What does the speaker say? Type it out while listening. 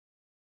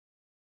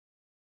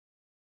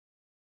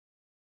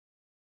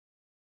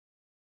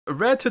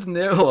Red Hood and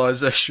the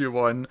Outlaws issue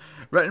 1,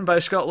 written by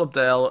Scott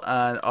Lobdell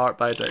and art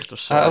by Dexter I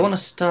Soy. want to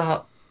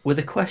start with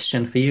a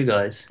question for you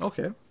guys.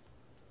 Okay.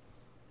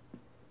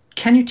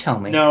 Can you tell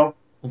me No.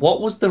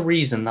 what was the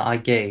reason that I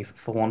gave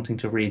for wanting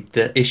to read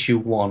the issue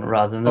 1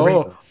 rather than the Oh,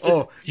 rebirth?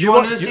 oh, You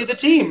wanted to see the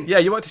team. yeah,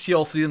 you want to see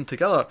all three of them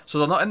together. So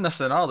they're not in this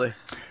then, are they?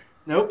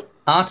 Nope.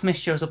 Artemis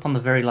shows up on the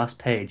very last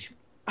page.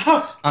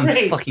 Oh, I'm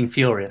great. fucking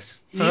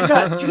furious. You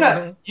got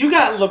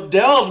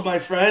Lobdelled, my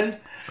friend.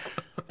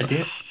 I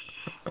did.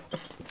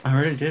 I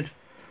really did.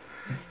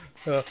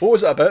 What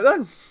was it about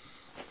then?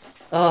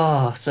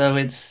 Oh, so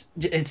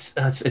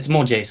it's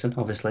more Jason,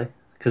 obviously,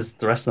 because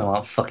the rest of them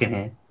aren't fucking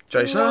here.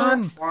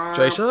 Jason!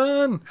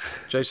 Jason!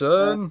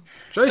 Jason!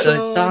 So it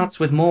Jason! starts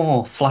with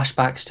more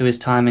flashbacks to his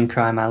time in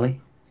Crime Alley.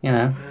 You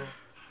know,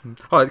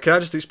 Alright, can I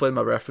just explain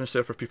my reference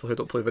there for people who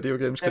don't play video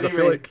games? Because Heavy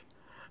rain. like,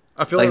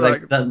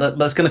 like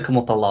that's going to come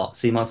up a lot,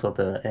 so you might as well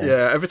do it. Yeah.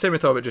 yeah, every time we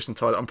talk about Jason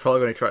Todd, I'm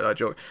probably going to crack that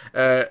joke.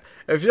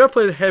 If you ever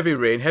played Heavy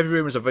Rain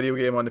was a video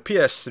game on the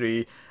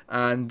PS3,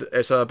 and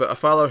it's about a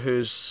father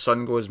whose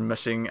son goes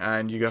missing,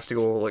 and you have to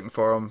go looking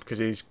for him because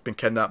he's been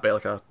kidnapped by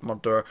like a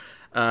murderer.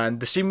 And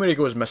the scene where he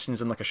goes missing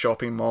is in like a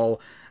shopping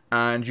mall,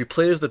 and you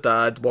play as the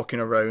dad walking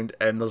around,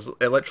 and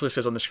it literally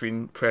says on the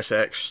screen, "Press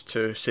X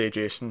to say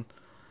Jason,"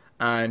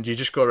 and you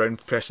just go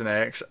around pressing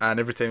X, and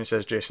every time he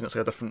says Jason, it's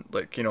like a different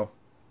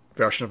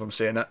version of him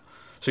saying it.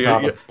 So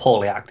Rather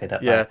poorly acted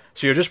at yeah, that.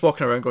 so you're just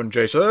walking around going,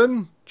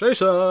 Jason,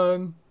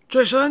 Jason,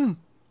 Jason,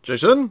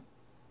 Jason,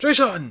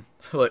 Jason.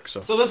 Like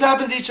so. So this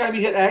happens each time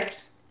you hit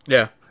X,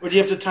 Yeah. or do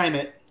you have to time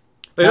it?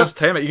 But you don't have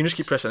to time it, you can just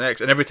keep pressing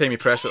X, and every time you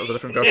press it, there's a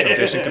different version of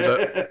Jason comes out.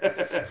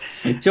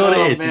 Do you know what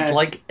Oh, it is? man.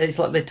 It's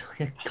like they took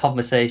a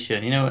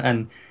conversation,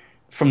 and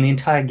from the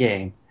entire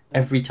game,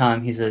 every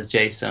time he says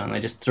Jason, they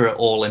just threw it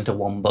all into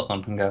one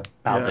button and go,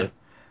 "That'll Yeah. do."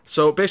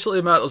 So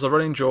basically, Matt, there's a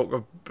running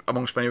joke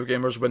amongst video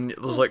gamers when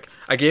there's like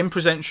a game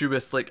presents you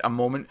with like a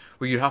moment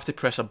where you have to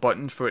press a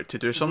button for it to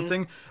do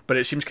something, but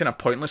it seems kind of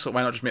pointless. Like,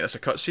 why not just make this a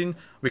cutscene?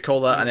 We call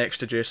that an X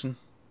to Jason.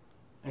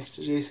 Next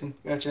to Jason.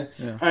 Gotcha.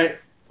 Yeah. All right.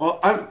 Well,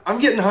 I'm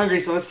getting hungry,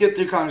 so let's get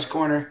through Connor's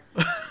Corner.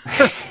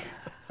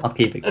 I'll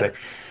keep it quick.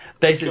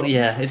 Basically,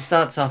 yeah, it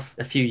starts off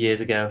a few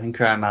years ago in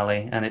Crime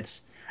Alley, and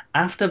it's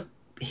after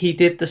he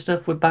did the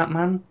stuff with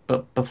Batman,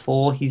 but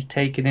before he's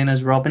taken in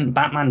as Robin.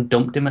 Batman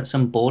dumped him at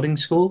some boarding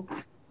school,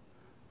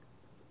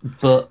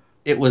 but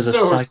it was a So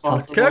psychotic.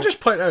 responsible. Can I just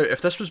point out, if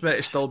this was meant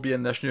to still be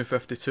in this new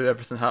 52,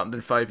 everything happened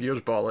in 5 years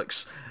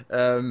bollocks.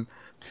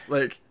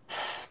 Like,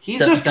 He's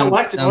just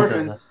collecting don't go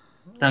orphans.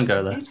 there. Don't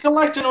go there. He's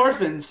collecting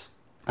orphans.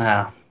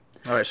 Ah,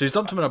 alright, so he's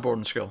dumped him in a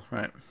boarding school,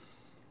 right?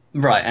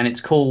 right, and it's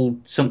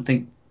called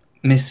something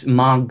Miss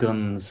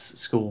Margun's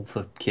School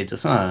for Kids or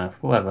something. I don't know,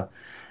 whatever.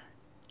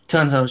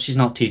 Turns out she's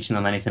not teaching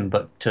them anything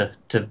but to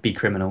be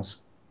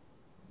criminals.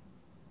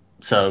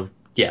 So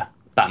yeah,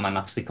 Batman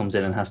obviously comes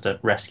in and has to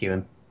rescue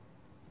him.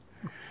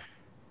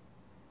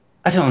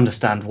 I don't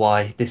understand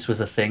why this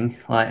was a thing.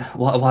 Like,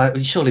 why?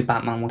 Surely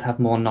Batman would have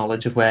more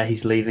knowledge of where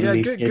he's leaving Yeah,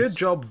 these good kids.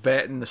 job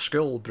vetting the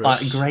school, Like,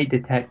 Bruce. great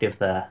detective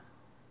there.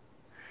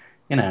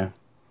 You know.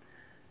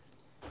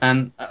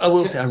 And I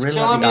will say, I really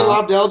Telling like me the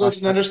art. Lobdell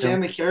doesn't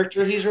understand the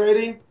character he's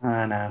writing?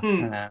 I know, I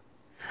know.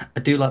 I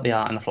do like the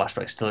art in the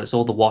flashback still. It's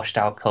all the washed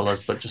out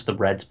colours, but just the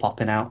reds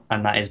popping out,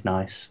 and that is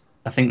nice.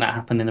 I think that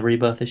happened in the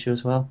Rebirth issue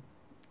as well.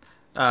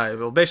 Aye,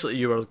 well, basically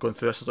you were going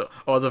through this. Like,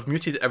 oh, they've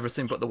muted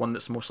everything but the one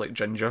that's most like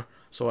ginger.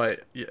 So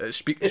it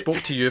spoke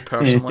to you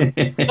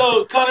personally.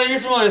 So, Connor, you're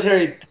familiar with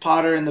Harry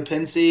Potter and the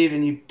pensieve,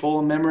 and you pull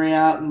a memory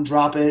out and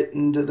drop it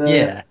into the...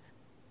 Yeah.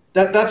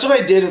 That's what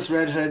I did with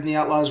Red Hood and the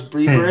Outlaws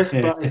Rebirth,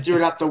 but I threw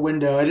it out the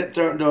window. I didn't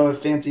throw it into a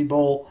fancy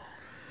bowl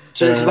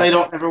because I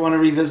don't ever want to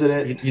revisit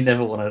it. You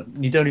never want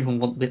to. You don't even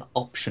want the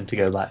option to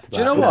go back to that.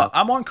 Do you know what?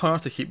 I want Connor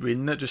to keep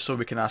reading it just so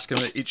we can ask him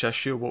at each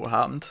issue what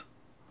happened.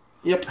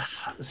 Yep.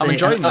 See, I'm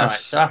enjoying and- alright,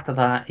 this. so after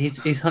that,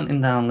 he's hunting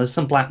down. There's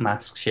some Black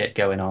Mask shit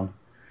going on.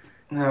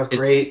 Oh, It's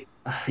great.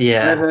 Red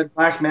yeah, Hood,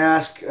 Black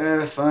Mask,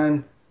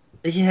 fun.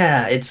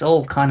 yeah. It's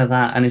all kind of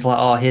that, and he's like,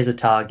 "Oh, here's a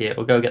target.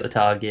 We'll go get the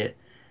target."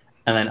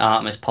 And then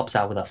Artemis pops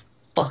out with a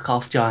fuck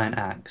off giant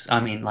axe. I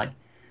mean, like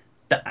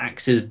the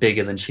axe is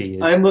bigger than she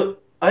is.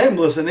 I am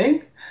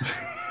listening.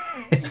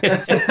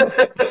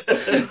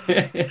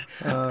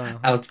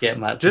 How to get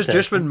Matt to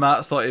Just when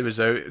Matt thought he was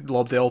out,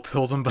 Lobdell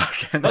pulled him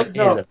back in. Here's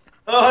No. a-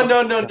 Oh,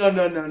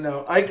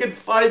 no. I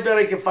bet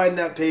I could find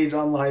that page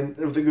online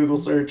with the Google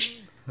search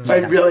if I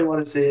really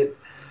want to see it.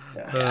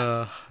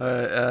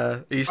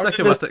 Are you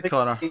sticking with it,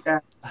 Connor?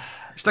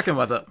 Sticking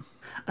with it.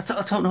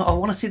 I don't know. I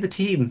want to see the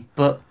team,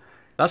 but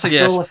That's a I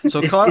yes. feel like So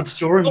it's, Connor, it's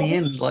drawing me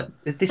in. Like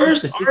this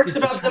First is arc's the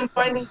about trap. them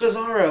finding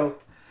Bizarro.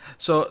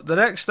 so the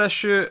next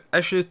issue,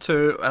 issue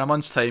 2, in a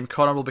month's time,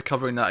 Connor will be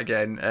covering that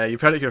again.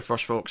 You've heard it here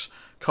first, folks.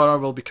 Connor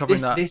will be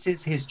covering that. This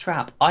is his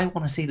trap. I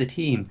want to see the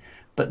team,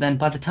 but then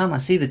by the time I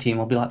see the team,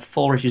 I'll be like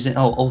 4 issues in.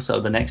 Oh, also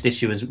the next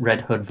issue is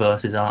Red Hood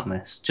versus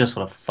Artemis. Just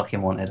what I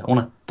fucking wanted. I want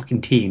a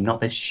fucking team, not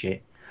this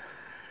shit.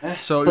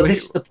 So But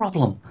this is the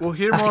problem. we'll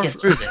hear I have more. to get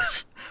through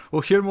this.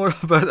 We'll hear more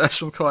about this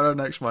from Connor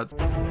next month.